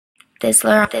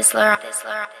Thizzler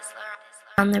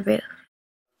on the roof.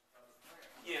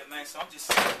 Yeah, man, so I'm just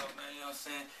saying, man, you know what I'm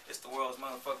saying? It's the world's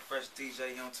motherfucking fresh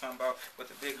DJ, you know what I'm talking about, with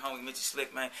the big homie Mitchy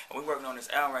Slick, man. And we working on this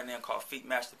album right now called Feet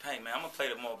Match the Paint, man. I'm gonna play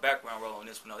the more background role on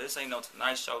this one. No, this ain't no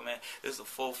Tonight Show, man. This is a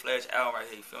full-fledged album right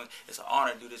here, you feel me? It's an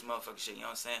honor to do this motherfucking shit, you know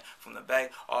what I'm saying? From the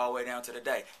back all the way down to the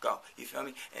day. Go, you feel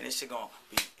me? And this shit gonna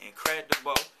be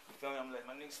incredible, you feel me? I'm gonna let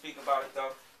my niggas speak about it,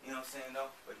 though, you know what I'm saying, though?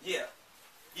 But yeah.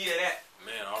 Yeah, that.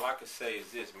 Man, all I can say is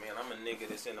this, man. I'm a nigga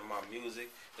that's into my music.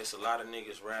 There's a lot of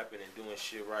niggas rapping and doing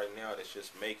shit right now that's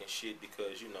just making shit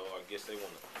because, you know, I guess they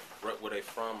want to rep where they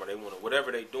from or they want to,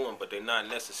 whatever they doing, but they're not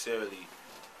necessarily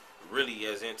really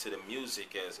as into the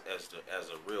music as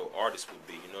a real artist would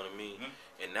be, you know what I mean?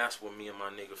 Mm-hmm. And that's where me and my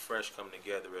nigga Fresh come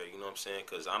together at, you know what I'm saying?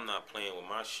 Because I'm not playing with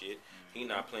my shit. He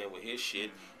not playing with his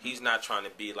shit. He's not trying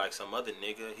to be like some other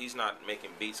nigga. He's not making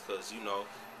beats because, you know,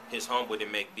 his homeboy that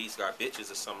make beats got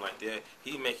bitches or something like that.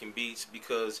 He making beats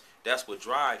because that's what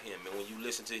drive him. And when you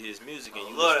listen to his music and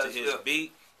you listen to his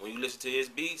beat, when you listen to his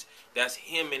beats, that's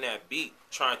him in that beat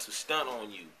trying to stunt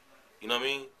on you. You know what I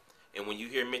mean? And when you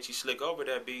hear Mitchy Slick over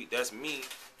that beat, that's me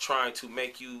trying to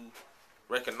make you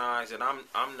recognize that I'm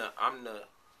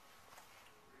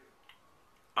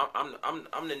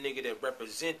the nigga that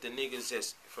represent the niggas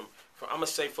that's from I'm gonna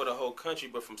say for the whole country,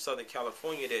 but from Southern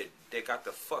California that got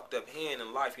the fucked up hand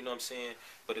in life, you know what I'm saying?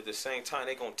 But at the same time,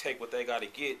 they gonna take what they gotta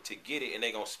get to get it, and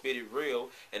they gonna spit it real,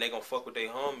 and they gonna fuck with their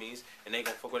homies, and they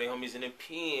gonna fuck with their homies in the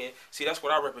pen. See, that's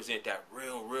what I represent, that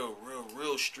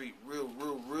real street, real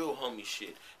homie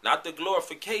shit. Not the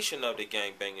glorification of the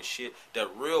gangbanging shit, the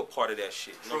real part of that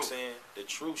shit, you know what I'm saying? The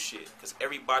true shit, because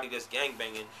everybody that's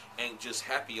gangbanging ain't just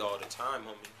happy all the time,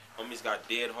 homie. Homies got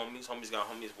dead homies. Homies got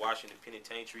homies watching the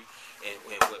penitentiary. And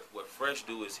what Fresh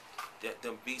do is that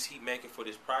them beats he making for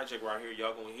this project right here,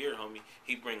 y'all gonna hear, homie.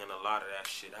 He bringing a lot of that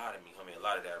shit out of me, homie. A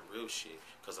lot of that real shit.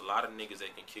 Cause a lot of niggas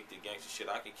that can kick the gangster shit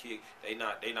I can kick, they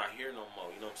not here no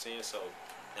more. You know what I'm saying? So,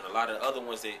 and a lot of other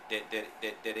ones that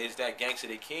is that gangster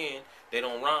they can, they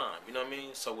don't rhyme. You know what I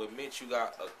mean? So with Mitch, you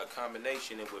got a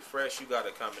combination, and with Fresh, you got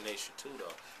a combination too,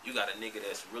 though. You got a nigga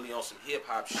that's really on some hip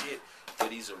hop shit,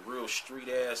 but he's a real street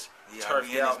ass,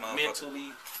 turfed out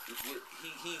mentally.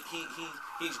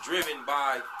 He's driven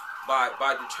by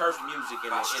the turf music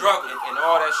and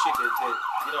all that shit that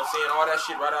you know what I'm saying, all that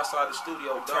shit right outside the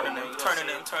studio.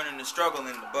 Turning the struggle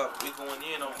into bubble. We going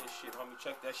in on this shit, homie.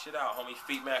 Check that shit out, homie.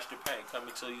 Feet Match the Paint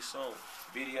coming to you soon.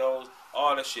 Videos,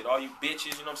 all that shit. All you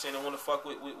bitches, you know what I'm saying, that want to fuck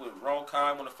with Roll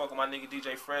Kind, want to fuck with my nigga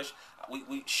DJ Fresh.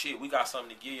 We got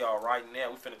something to give y'all right now.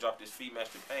 We finna drop this Feet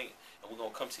Match the Paint, and we're gonna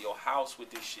come to your house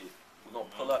with this shit. We're gonna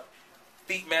pull up,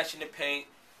 feet matching the paint,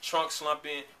 trunk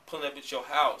slumping, pulling up at your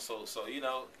house. So you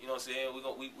know what I'm saying?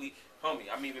 We homie,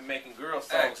 I'm even making girl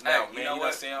songs now, man. You know what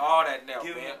I'm saying? All that now,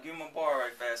 man. Give him a bar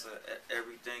right fast.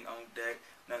 Everything on deck.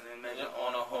 Nothing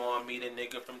on a horn. Meet a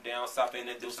nigga from down south,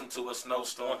 introduce him to a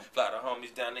snowstorm. Fly the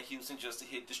homies down to Houston just to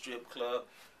hit the strip club.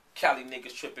 Cali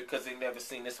niggas tripping cause they never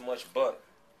seen this much butt.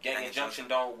 Gang Injunction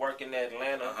don't work in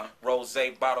Atlanta. Rose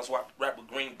bottles wrap with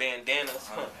green bandanas.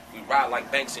 We ride like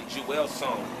Banks and Jewel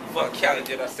song. Fuck Cali,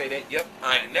 did I say that? Yep,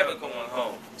 I ain't never going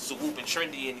home. So whooping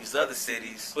trendy in these other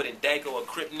cities. Put in Dago, a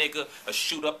crip nigga, or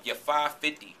shoot up your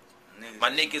 550. My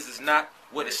niggas is not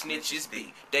where the snitches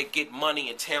be. They get money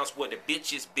in towns where the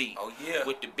bitches be. Oh yeah.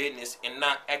 With the business and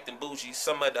not acting bougie.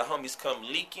 Some of the homies come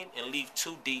leaking and leave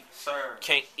too deep. Sir.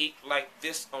 Can't eat like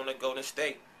this on the Golden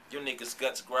State. Your niggas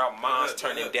guts growl, mine's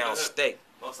turning down steak.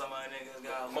 Most of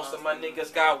my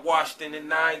niggas got washed in the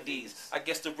 90s. I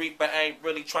guess the Reaper ain't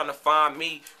really trying to find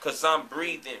me, cause I'm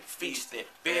breathing, feasting.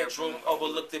 Bedroom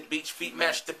overlook the beach, feet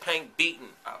match the paint beating.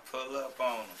 I pull up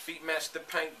on them. Feet match the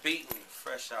paint beating.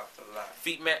 Fresh out the lot.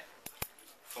 Feet match.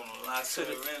 From the lot to the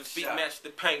rim feet shot. Match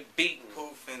the paint beating. Who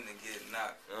finna get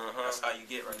knocked? That's how you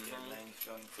get right here, man. You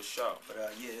feel me? For sure. But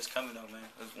yeah, it's coming though, man.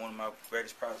 It's one of my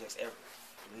greatest projects ever.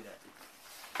 Believe that.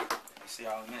 See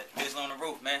y'all in a minute. Thizzler on the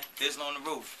roof, man. Thizzler on the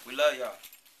roof. We love y'all.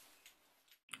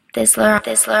 Thizzler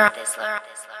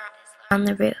on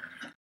the roof.